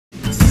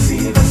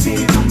Alright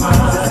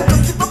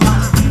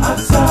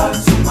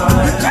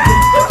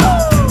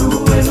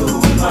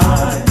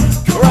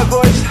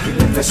boys,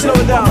 let's slow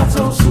it down.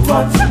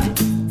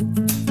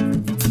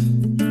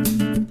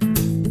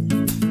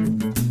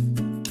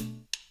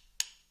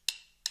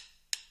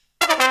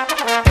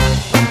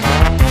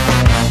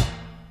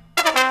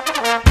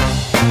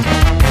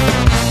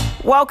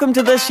 Welcome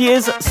to this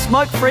year's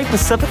Smokefree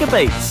Pacifica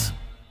Beats.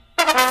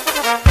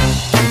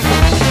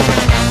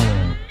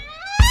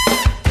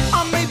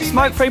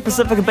 Smokefree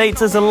Pacifica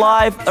Beats is a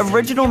live,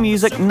 original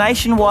music,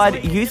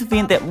 nationwide youth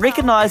event that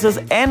recognises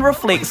and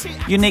reflects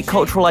unique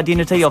cultural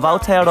identity of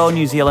Aotearoa,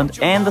 New Zealand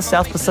and the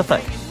South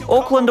Pacific.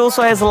 Auckland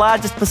also has the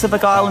largest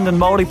Pacific island and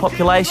Māori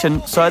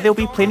population, so there'll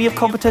be plenty of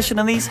competition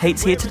in these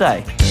heats here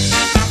today.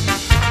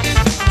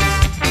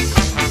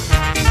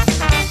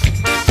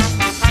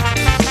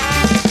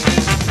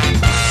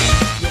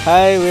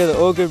 Hi, we're the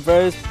All Good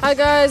Bros. Hi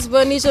guys,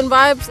 we're Nation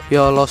Vibes. We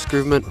are Lost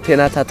Groovement.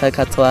 Tēnā tātou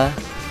katoa,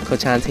 ko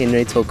Chant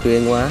Henry tōku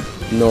ingoa,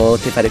 no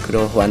te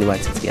wharekuro hoani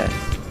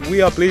Waititi.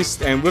 We are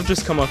blessed and we've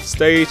just come off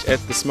stage at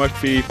the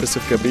Smokefree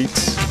Pacifica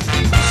Beats.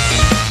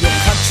 Your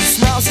conscious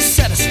smiles are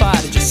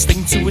satisfied and just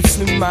think to its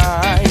new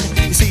mind.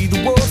 You see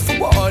the world for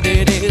what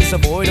it is,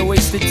 avoid a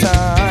wasted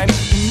time.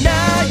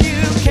 Now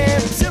you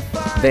can't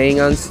define. Being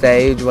on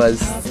stage was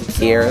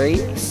scary.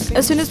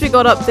 As soon as we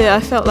got up there, I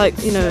felt like,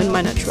 you know, in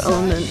my natural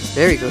element.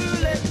 Very good.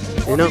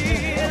 You know,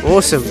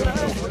 awesome.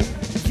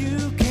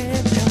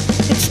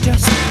 It's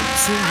just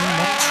too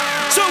much.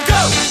 So go,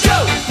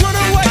 run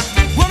away,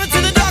 run into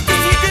the dark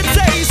if you can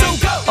say so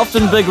go.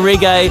 Often big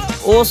reggae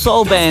or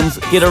soul bands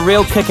get a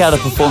real kick out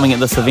of performing at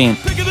this event.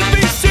 Pick of the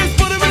beast, just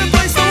put them in a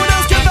place no one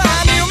else can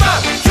find. Your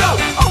mind, go,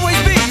 always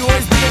be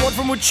the one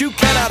from which you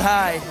cannot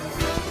hide.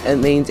 It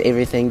means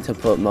everything to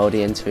put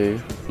Māori into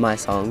my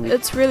song.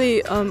 It's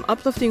really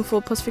uplifting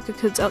for Pacifica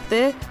kids out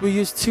there. We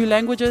use two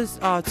languages,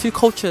 two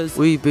cultures.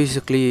 We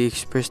basically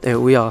express that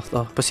we are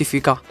the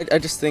Pacifica. I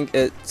just think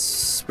it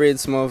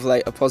spreads more of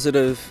like a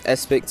positive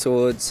aspect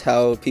towards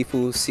how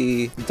people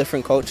see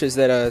different cultures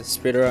that are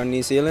spread around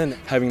New Zealand.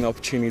 Having the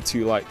opportunity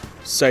to like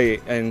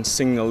say and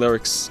sing the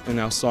lyrics in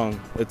our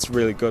song, it's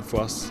really good for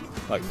us,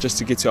 like just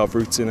to get to our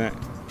roots in it.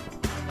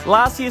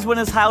 Last year's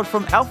winners hailed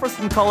from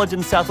Alfriston College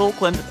in South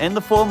Auckland in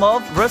the form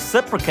of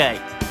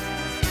Reciprocate.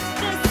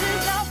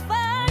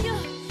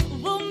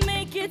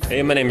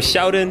 Hey, my name is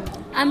Sheldon.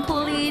 I'm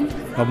Pauline.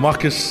 I'm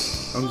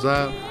Marcus. I'm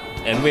Zaya.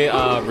 And we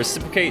are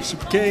Reciprocate.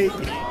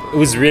 It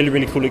was a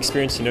really cool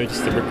experience, you know,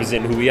 just to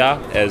represent who we are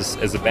as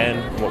a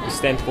band, what we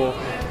stand for.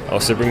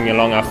 Also bringing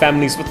along our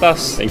families with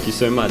us. Thank you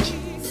so much.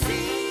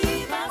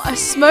 A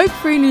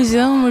Smokefree New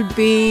Zealand would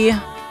be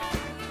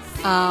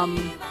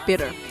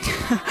better.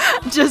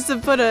 Just to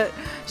put it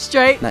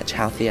straight. Much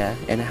healthier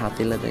and a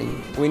healthy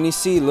living. When you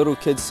see little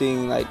kids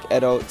seeing like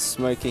adults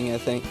smoking, I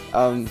think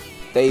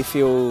they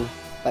feel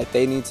like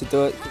they need to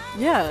do it.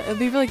 Yeah, it'd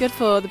be really good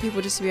for the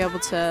people just to be able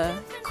to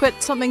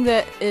quit something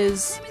that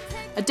is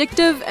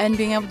addictive and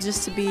being able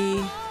just to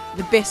be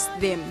the best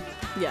them.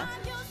 Yeah.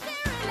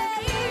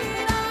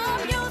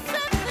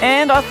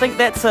 And I think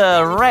that's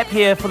a wrap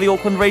here for the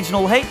Auckland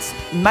Regional Heats.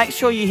 Make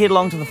sure you head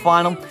along to the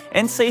final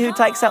and see who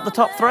takes out the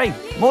top 3.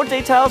 More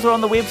details are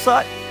on the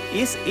website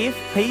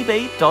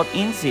sfpb.nz.